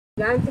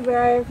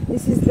Jayantha,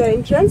 this is the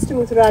entrance to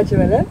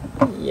Muthurajawela.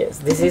 Yes,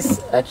 this is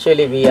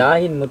actually, we are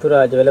in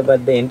Muthurajawela,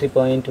 but the entry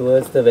point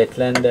towards the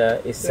wetland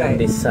is on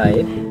this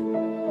side.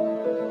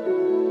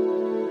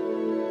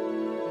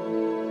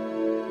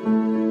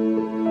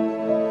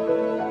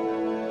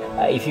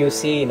 If you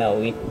see now,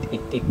 it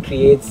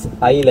creates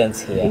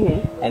islands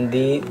here, and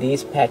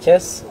these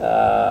patches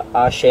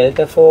are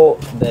shelter for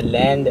the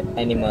land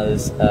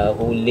animals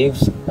who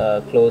lives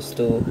close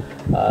to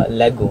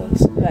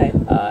lagoons. Right.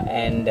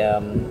 And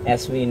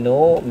as we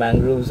know,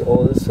 mangroves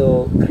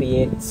also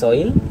create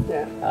soil,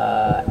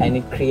 and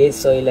it creates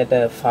soil at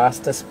a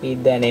faster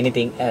speed than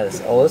anything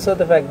else. Also,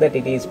 the fact that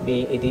it is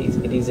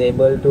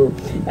able to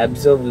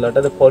absorb a lot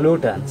of the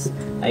pollutants.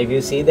 If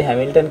you see, the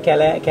Hamilton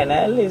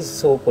Canal is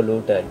so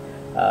polluted.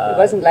 It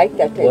wasn't like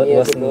that 10 years ago.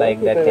 Wasn't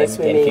like that 10,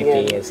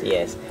 15 years,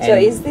 yes. So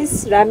is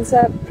this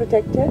Ramsar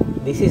protected?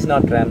 This is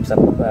not Ramsar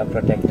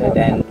protected,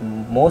 and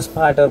most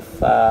part of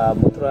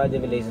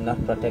Muthurajawela is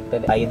not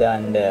protected either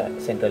under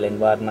Central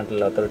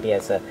Environmental Authority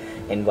as a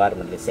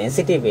environmentally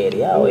sensitive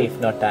area, or if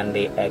not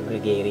under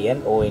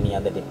agrarian or any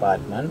other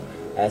department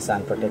as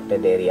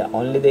unprotected area.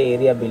 Only the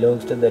area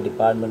belongs to the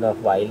Department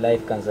of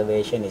Wildlife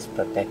Conservation is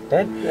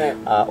protected,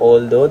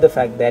 although the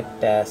fact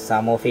that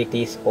some of it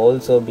is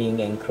also being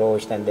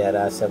encroached, and there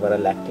are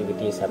several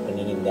activities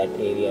happening in that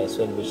area as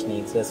well, which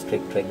needs a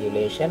strict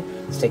regulation,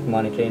 strict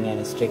monitoring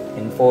and strict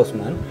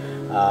enforcement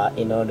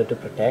in order to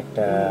protect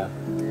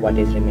what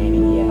is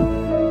remaining here.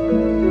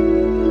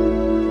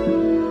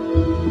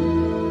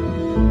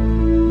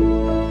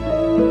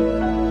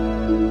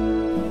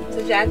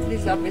 Jayantha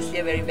is obviously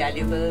a very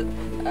valuable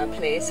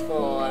place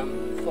for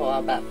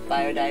our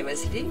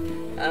biodiversity.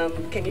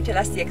 Can you tell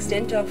us the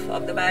extent of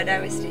the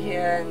biodiversity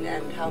here,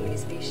 and how many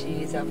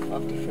species of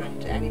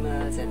different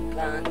animals and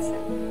plants?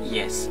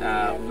 Yes,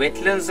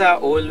 wetlands are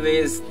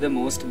always the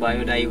most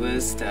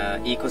biodiverse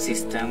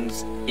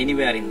ecosystems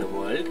anywhere in the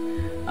world.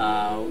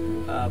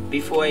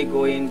 Before I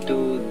go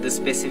into the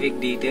specific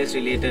details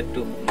related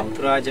to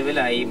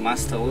Muthurajawela, I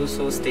must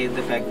also state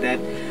the fact that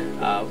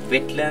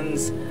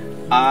wetlands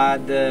are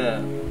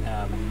the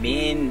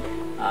main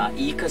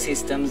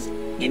ecosystems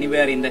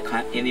anywhere in the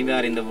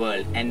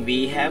world, and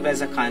we have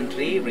as a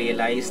country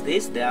realized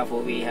this.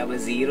 Therefore, we have a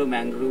zero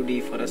mangrove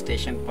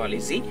deforestation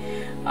policy.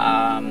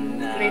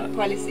 Great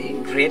policy.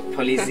 Great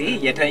policy.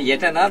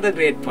 Yet another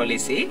great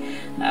policy.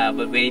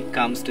 But when it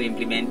comes to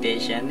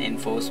implementation,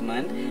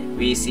 enforcement,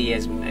 we see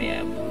as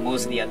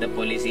most of the other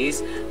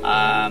policies,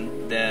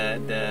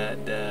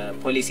 the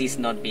policy is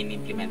not being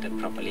implemented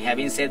properly.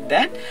 Having said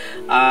that,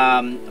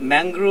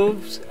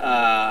 mangroves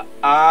are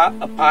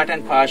a part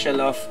and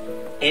parcel of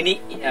any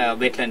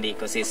wetland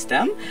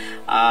ecosystem.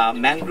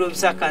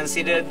 Mangroves are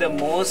considered the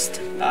most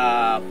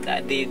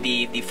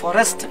the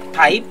forest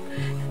type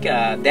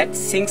that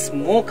sinks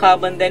more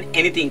carbon than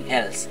anything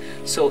else.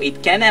 So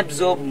it can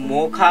absorb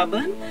more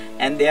carbon,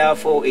 and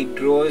therefore it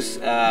grows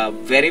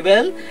very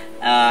well.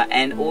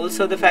 And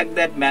also the fact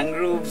that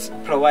mangroves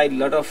provide a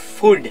lot of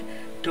food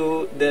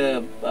to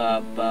the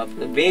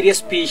various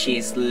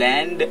species,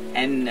 land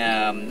and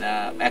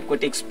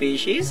aquatic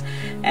species,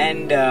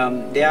 and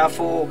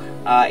therefore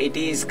it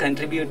is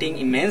contributing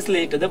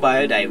immensely to the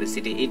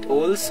biodiversity. It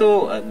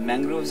also,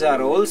 mangroves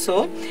are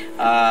also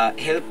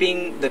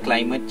helping the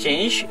climate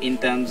change in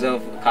terms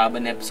of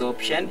carbon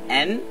absorption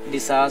and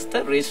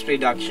disaster risk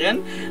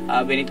reduction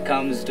when it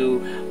comes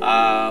to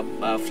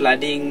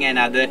flooding and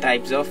other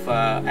types of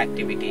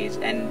activities.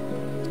 And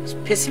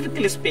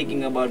specifically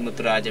speaking about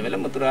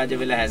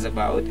Muthurajawela has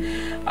about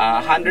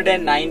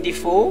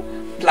 194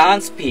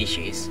 plant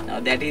species. Now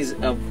that is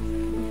a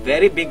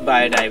very big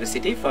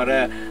biodiversity for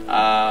a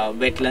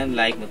wetland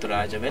like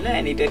Muthurajawela,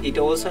 and it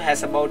also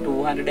has about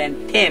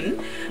 210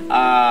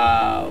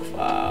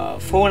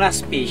 fauna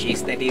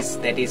species, that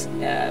is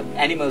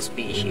animal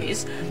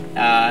species,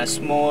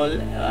 small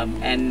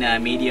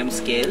and medium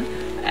scale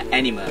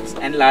animals,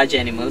 and large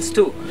animals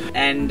too.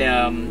 And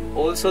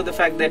also the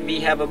fact that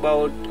we have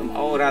about,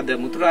 or rather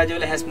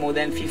Muthurajawela has more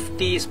than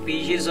 50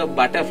 species of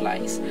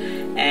butterflies,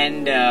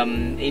 and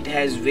it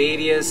has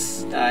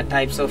various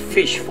types of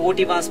fish,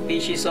 41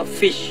 species of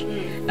fish.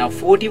 Now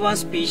 41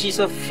 species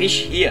of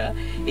fish here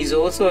is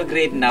also a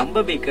great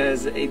number,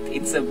 because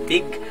it's a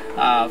big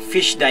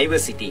fish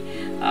diversity.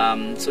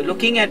 So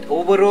looking at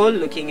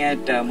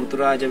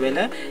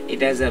Muthurajawela,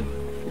 it has a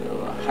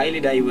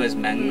highly diverse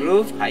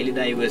mangrove, highly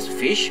diverse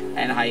fish,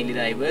 and highly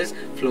diverse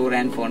flora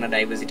and fauna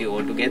diversity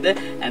altogether,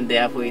 and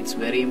therefore it's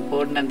very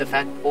important. And the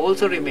fact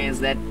also remains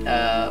that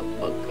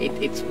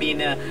it's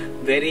been a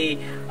very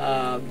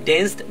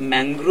dense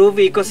mangrove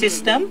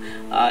ecosystem.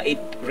 It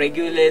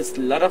regulates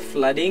a lot of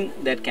flooding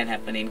that can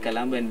happen in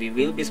Colombo, and we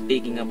will be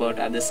speaking about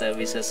other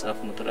services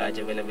of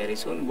Muthurajawela very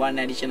soon. One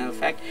additional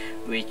fact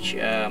which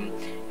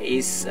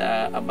is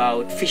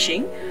about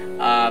fishing.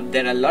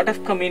 There are a lot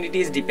of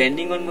communities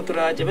depending on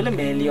Muthurajawela,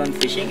 mainly on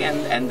fishing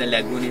and the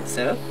lagoon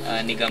itself,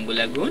 Nigambu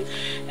Lagoon,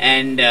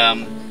 and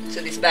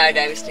So this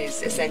biodiversity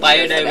is essential.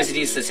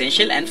 Biodiversity is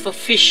essential, and for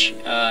fish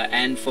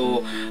and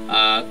for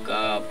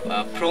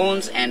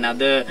prawns and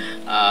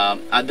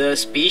other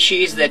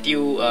species that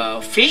you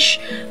fish,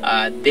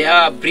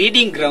 their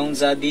breeding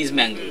grounds are these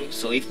mangroves.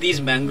 So if these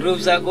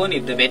mangroves are gone,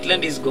 if the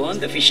wetland is gone,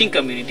 the fishing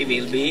community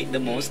will be the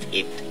most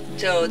hit.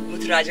 So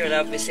Muthurajawala,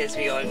 obviously, as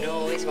we all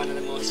know, is one of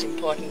the most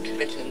important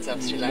wetlands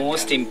of Sri Lanka.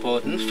 Most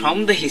important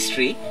from the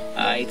history,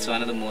 it's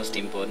one of the most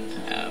important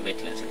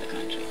wetlands in the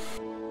country.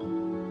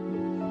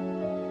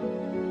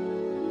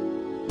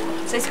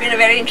 So it's been a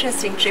very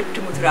interesting trip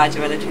to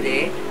Muthurajawala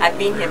today. I've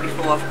been here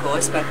before, of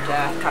course, but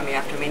come here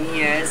after many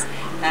years.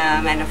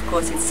 And of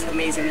course it's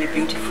amazingly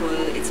beautiful,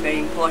 it's very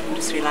important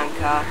to Sri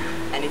Lanka,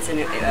 and it's a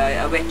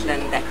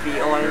wetland that we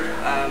all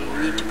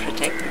need to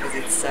protect because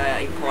it's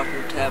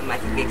important. I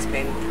think we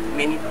explained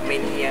many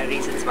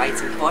reasons why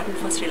it's important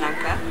for Sri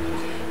Lanka.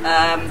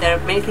 There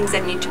are many things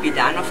that need to be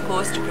done, of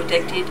course, to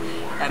protect it.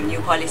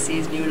 New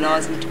policies, new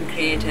laws need to be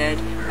created,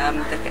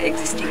 the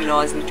existing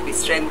laws need to be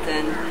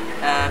strengthened,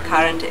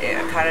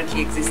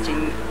 currently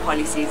existing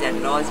policies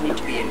and laws need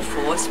to be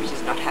enforced, which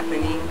is not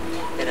happening.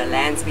 There are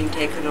lands being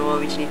taken over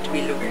which need to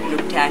be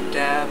looked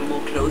at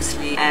more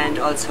closely, and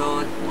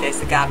also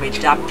there's the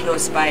garbage dump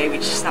close by,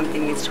 which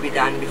something needs to be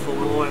done before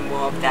more and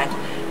more of that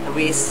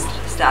waste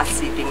starts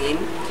seeping in.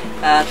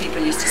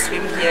 People used to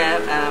swim here,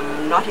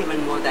 not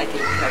even more than I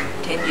think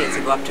 10 years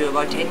ago, up to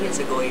about 10 years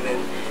ago even.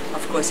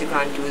 Of course you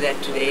can't do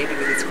that today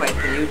because it's quite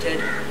polluted.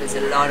 There's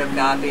a lot of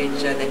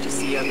garbage that you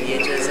see on the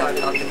edges of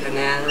the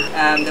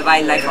canal. The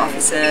wildlife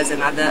officers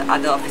and other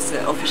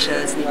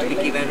officials need to be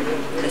given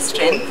the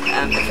strength,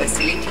 the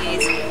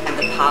facilities and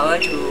the power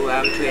to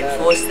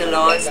enforce the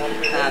laws.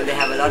 They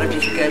have a lot of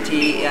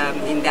difficulty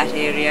in that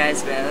area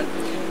as well.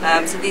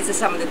 So these are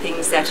some of the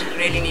things that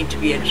really need to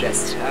be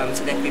addressed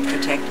so that we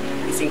protect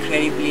this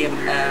incredibly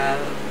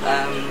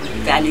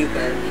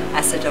valuable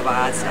asset of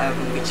ours,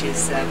 which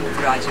is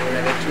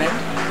Muthurajawela Wetland,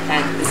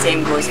 and the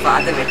same goes for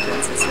other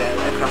wetlands as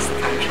well across the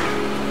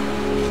country.